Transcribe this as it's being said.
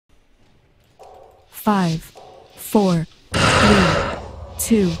5, 4,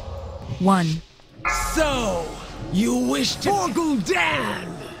 3, 2, 1. So, you wish to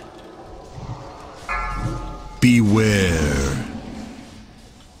Dan! Beware.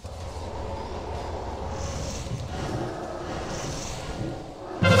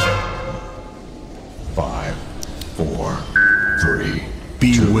 Five, four, three,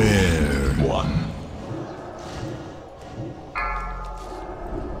 Beware. 2, 1.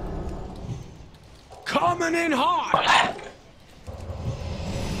 Coming in hot!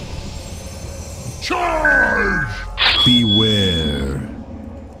 Charge! Beware.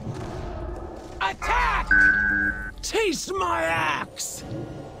 Attack! Taste my axe!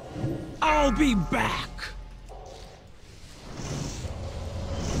 I'll be back!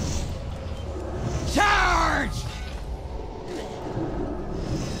 Charge!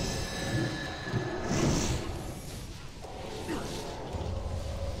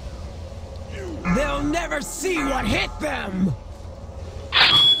 They'll never see what hit them!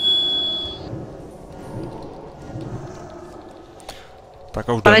 Tak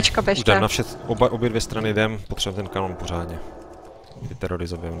a už jdem na obě dvě strany jdem, potřebujeme ten kanon pořádně.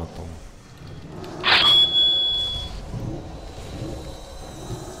 Vyterorizujeme na tom.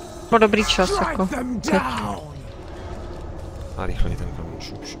 Po dobrý čas, jako. A rychleji ten kanon,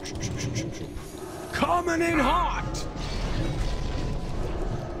 šup, šup, šup, šup, šup, šup, šup. Coming in hot!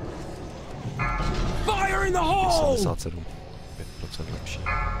 Fire in the hole! 77. 5% lepší.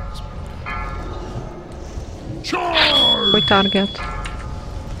 Můj target.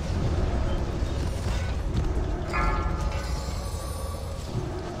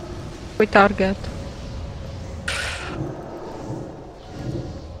 Můj target.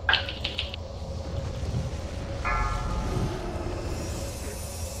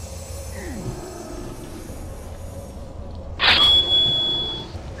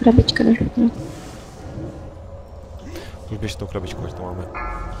 Krabička nežlutá. Už běž s tou krabičkou, ať to máme.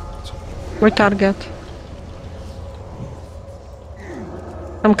 Co? Můj target.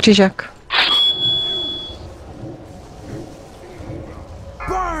 Tam křížek.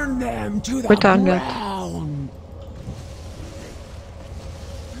 Můj target.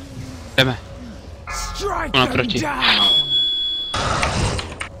 Jdeme. Ona proti.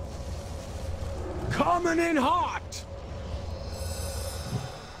 Coming in hot.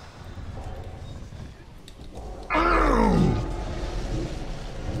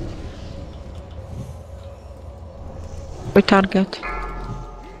 Můj target.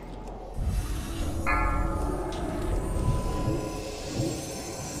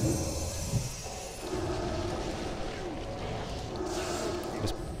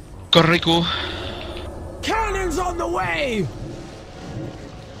 Korliku. Cannons on the way.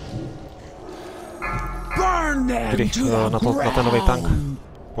 Burn them Kdy, to the na ten nový tank.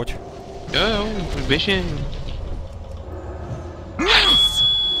 Pojď. Jo, běžně.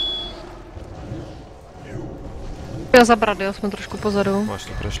 Já zabrat, jo, jsme trošku pozadu. Máš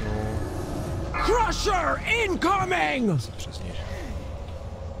to prešnu. Crusher incoming. Přesně.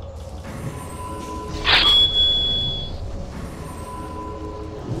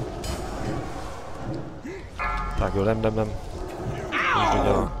 Tak jo, jdem. Už to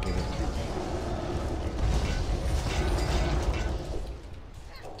dělá.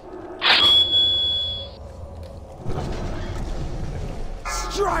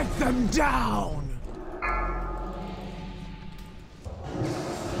 Strike them down.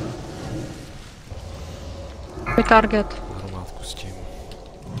 Můj target. Hromádku s tím.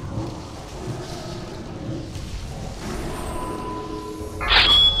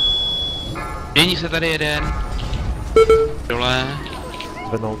 Mění se tady jeden. Dole.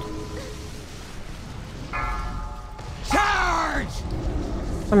 Zvednout.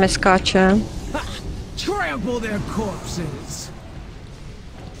 A mi skáče. Trample their corpses.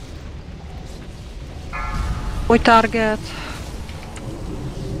 Můj target.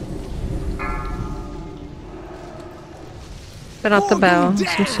 Jde na tebe, jo.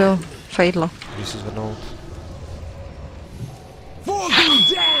 Jsem si ho fejdla. Můžeš si zvednout.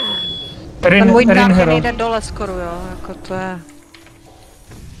 Ten můj target nejde dole skoro, jo. Jako to je...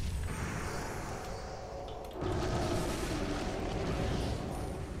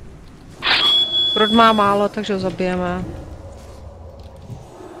 Brod má málo, takže ho zabijeme.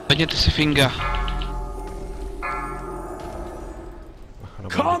 Hodněte si finga.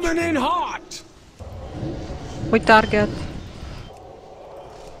 Coming in hot. Můj target.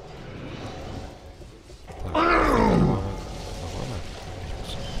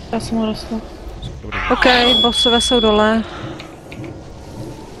 Já jsem ho rostla. OK, bossové jsou dole.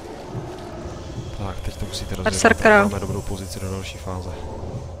 Tak, teď to musíte rozjet. Berserkera. Máme dobrou pozici do další fáze.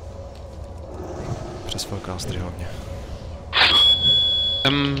 Přes Spellcastery hlavně.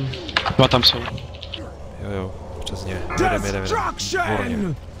 Dva tam jsou. Jo, přes ně. Jedem.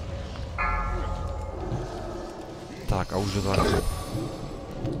 Výborně. Tak a už do toho.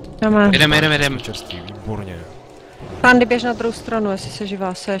 Jedem. Čerstvý, výborně. Randy, běž na druhou stranu, jestli se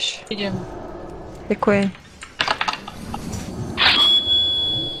živá seš. Jdem. Děkuji.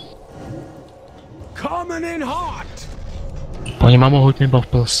 Coming in hot. Oni mám hodně buff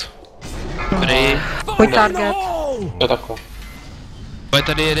plus. Dobrý. Můj target. To takhle. Je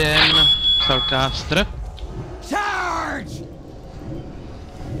tady jeden Spellcaster. Charge.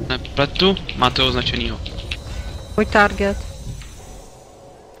 Nepletu, máte označenýho. Můj target.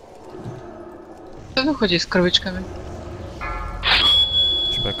 Co tu chodí s krvičkami?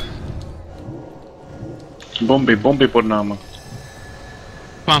 Špek. Bomby pod náma.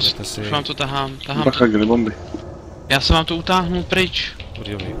 Si... Už vám to tahám. Bacha, kde bomby. Já jsem vám to utáhnul pryč.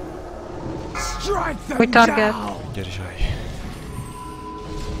 Dobrý. Strike them Můj target. down. Držaj.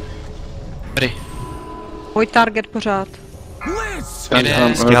 Dobrý. Můj target pořád. Blitz.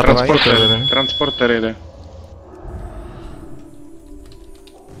 Transporter jede.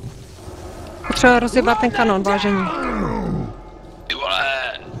 Potřeba rozjebat ten kanon, vážení. Ty vole.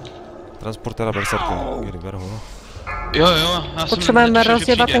 Transportéra berserka. Kdy ber ho. Jo, já jsem Potřebujeme netušil, že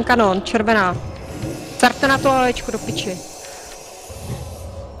rozjebat přijde. ten kanon, červená. Starte na to alečku do piči.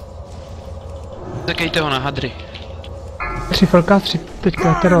 Zakejte ho na hadry. 3 Falka, 3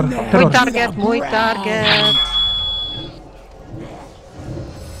 teďka teror. Můj target.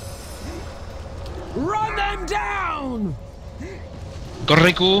 Run them down.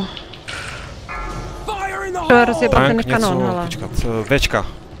 Korriku. Fire in the Potřeba hole. rozjebat ten Tank kanon, něco, hele. počkat. Včka.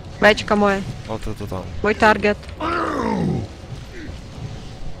 Véčka moje. Ale to tam. Můj target.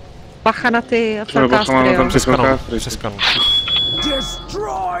 Bacha na ty Spellcastery, jo. Přes kanon.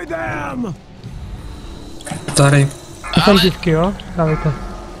 Destroy them. Tady. To jsou dívky, jo? Dávajte.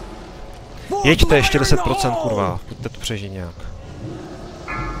 Jeďte ještě 10%, kurva. Pojďte to přežít nějak.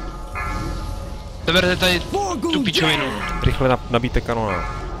 Seberte tady tu pičovinu. Rychle nabíjte kanona.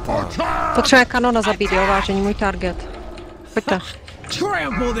 Tak. Potřebuje kanona zabít, jo, vážení, můj target. Pojďte.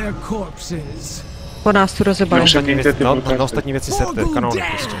 Trample their corpses. Po nás tu rozjebali. Na ostatní věci serte. Kanony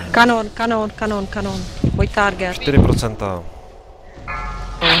prostě. Kanon. Můj target. 4%.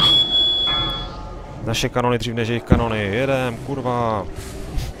 Naše kanony dřív než jejich kanony. Jedem, kurva.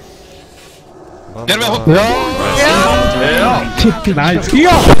 Jdeme ho. Nice.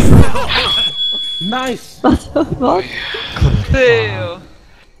 Jo! Nice. Ty jo.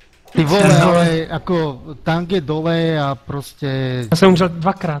 Ty vole, ale jako tank je dole a prostě Já jsem umřel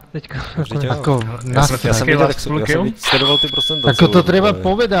dvakrát teďka. jako Já jsem nasrat. viděl, jak jsem sledoval ty procenta. Ako to treba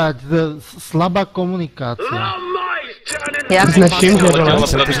povedať, slabá komunikácia. Já S naším, že dole.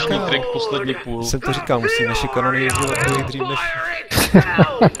 Jsem to říkal, musí naše kanony jezdit dřív než...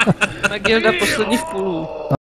 Tak Gilda poslední v půlu.